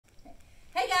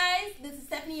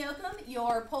Yoakum,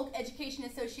 your Polk Education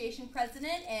Association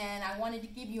president, and I wanted to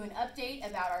give you an update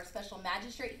about our special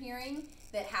magistrate hearing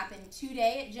that happened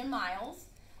today at Jim Miles.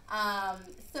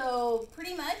 So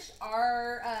pretty much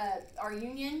our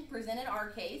union presented our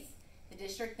case. The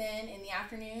district then in the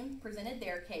afternoon presented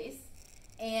their case.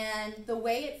 And the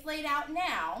way it's laid out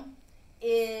now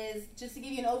is, just to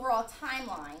give you an overall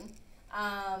timeline,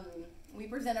 we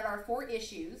presented our 4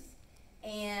 issues.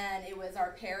 And it was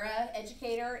our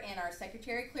para-educator and our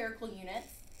secretary clerical units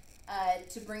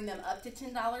to bring them up to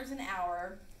 $10 an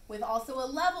hour, with also a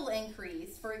level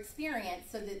increase for experience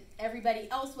so that everybody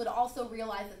else would also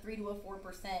realize a 3 to a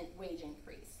 4% wage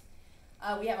increase.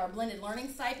 We have our blended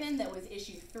learning stipend that was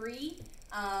issue 3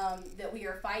 that we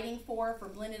are fighting for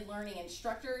blended learning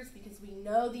instructors, because we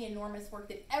know the enormous work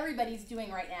that everybody's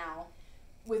doing right now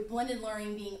with blended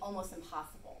learning being almost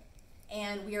impossible.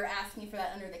 And we are asking for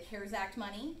that under the CARES Act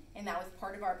money, and that was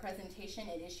part of our presentation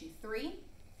at issue 3.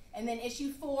 And then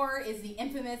issue 4 is the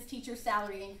infamous teacher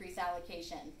salary increase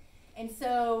allocation. And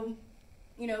so,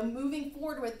 you know, moving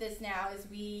forward with this now as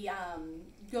we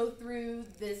go through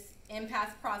this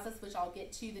impasse process, which I'll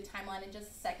get to the timeline in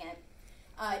just a second,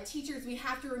 teachers, we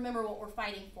have to remember what we're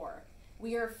fighting for.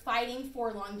 We are fighting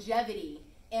for longevity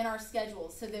in our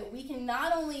schedules so that we can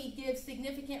not only give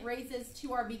significant raises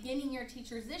to our beginning year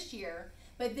teachers this year,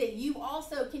 but that you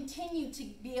also continue to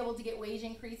be able to get wage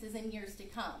increases in years to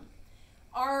come.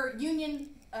 Our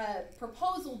union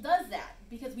proposal does that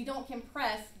because we don't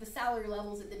compress the salary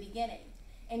levels at the beginning.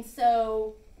 And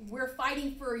so we're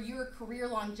fighting for your career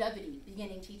longevity,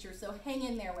 beginning teachers, so hang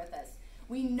in there with us.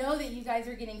 We know that you guys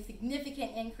are getting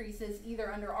significant increases either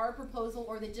under our proposal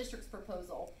or the district's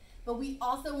proposal. But we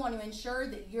also want to ensure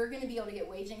that you're going to be able to get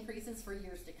wage increases for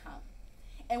years to come.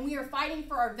 And we are fighting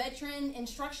for our veteran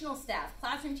instructional staff,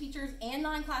 classroom teachers and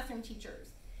non-classroom teachers,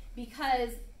 because,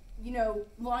 you know,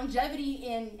 longevity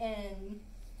in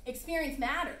experience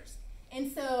matters.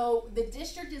 And so the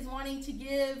district is wanting to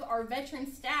give our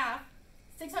veteran staff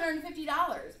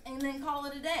 $650 and then call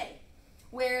it a day.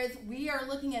 Whereas we are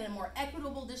looking at a more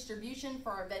equitable distribution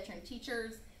for our veteran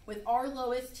teachers, with our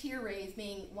lowest tier raise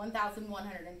being $1,120.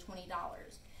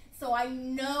 So I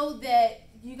know that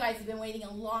you guys have been waiting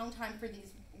a long time for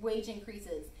these wage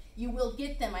increases. You will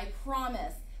get them, I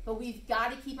promise, but we've got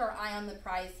to keep our eye on the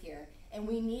prize here. And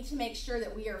we need to make sure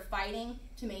that we are fighting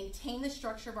to maintain the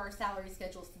structure of our salary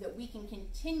schedule so that we can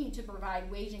continue to provide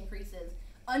wage increases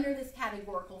under this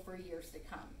categorical for years to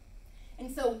come.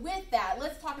 And so with that,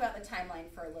 let's talk about the timeline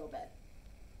for a little bit.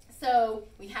 So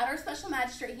we had our special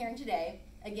magistrate hearing today.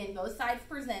 Again, both sides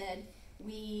presented.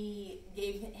 We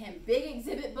gave him big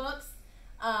exhibit books,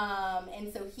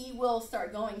 and so he will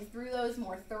start going through those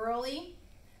more thoroughly.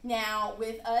 Now,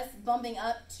 with us bumping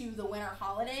up to the winter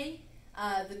holiday,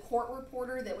 the court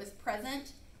reporter that was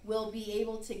present will be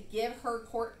able to give her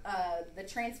court the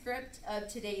transcript of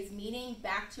today's meeting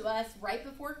back to us right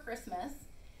before Christmas.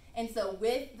 And so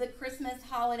with the Christmas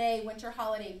holiday, winter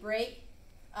holiday break,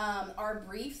 our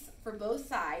briefs for both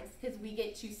sides, because we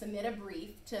get to submit a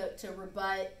brief to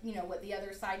rebut, you know, what the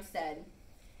other side said,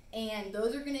 and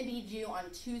those are going to be due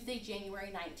on Tuesday,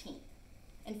 January 19th.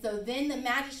 And so then the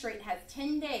magistrate has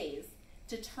 10 days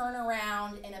to turn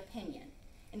around an opinion.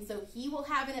 And so he will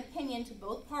have an opinion to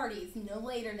both parties no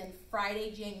later than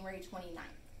Friday, January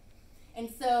 29th. And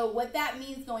so what that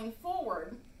means going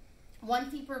forward,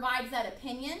 once he provides that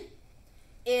opinion,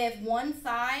 if one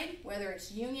side, whether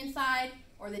it's union side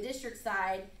or the district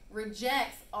side,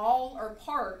 rejects all or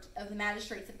part of the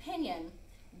magistrate's opinion,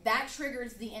 that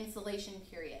triggers the installation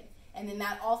period. And then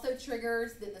that also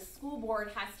triggers that the school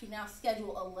board has to now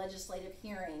schedule a legislative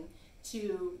hearing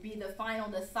to be the final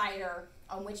decider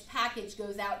on which package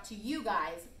goes out to you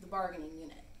guys, the bargaining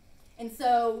unit. And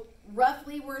so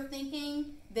roughly we're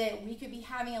thinking that we could be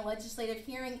having a legislative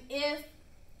hearing if,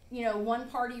 you know, one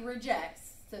party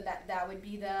rejects, so that would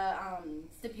be the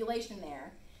stipulation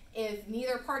there. If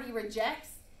neither party rejects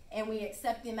and we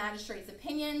accept the magistrate's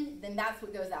opinion, then that's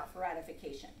what goes out for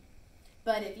ratification.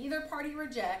 But if either party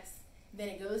rejects, then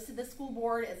it goes to the school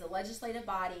board as a legislative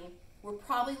body. We're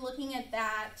probably looking at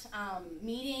that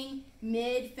meeting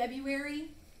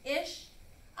mid-February-ish.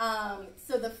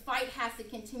 So the fight has to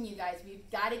continue, guys. We've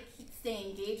got to stay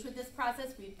engaged with this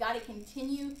process. We've got to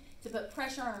continue to put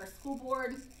pressure on our school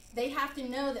board. They have to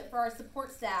know that for our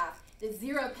support staff, that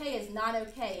zero pay is not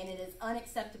okay and it is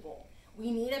unacceptable. We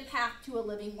need a path to a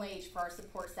living wage for our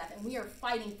support staff, and we are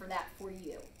fighting for that for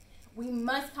you. We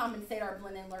must compensate our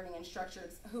blended learning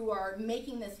instructors who are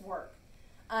making this work.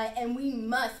 And we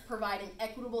must provide an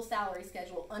equitable salary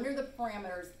schedule under the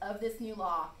parameters of this new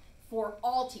law for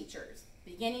all teachers,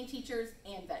 beginning teachers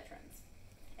and veterans.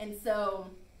 And so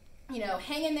you know,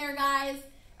 hang in there, guys.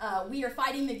 We are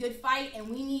fighting the good fight, and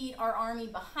we need our Army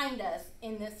behind us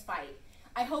in this fight.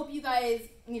 I hope you guys,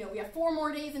 you know, we have 4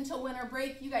 more days until winter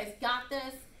break. You guys got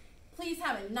this. Please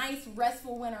have a nice,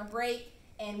 restful winter break,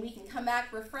 and we can come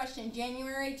back refreshed in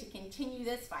January to continue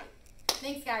this fight.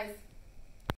 Thanks, guys.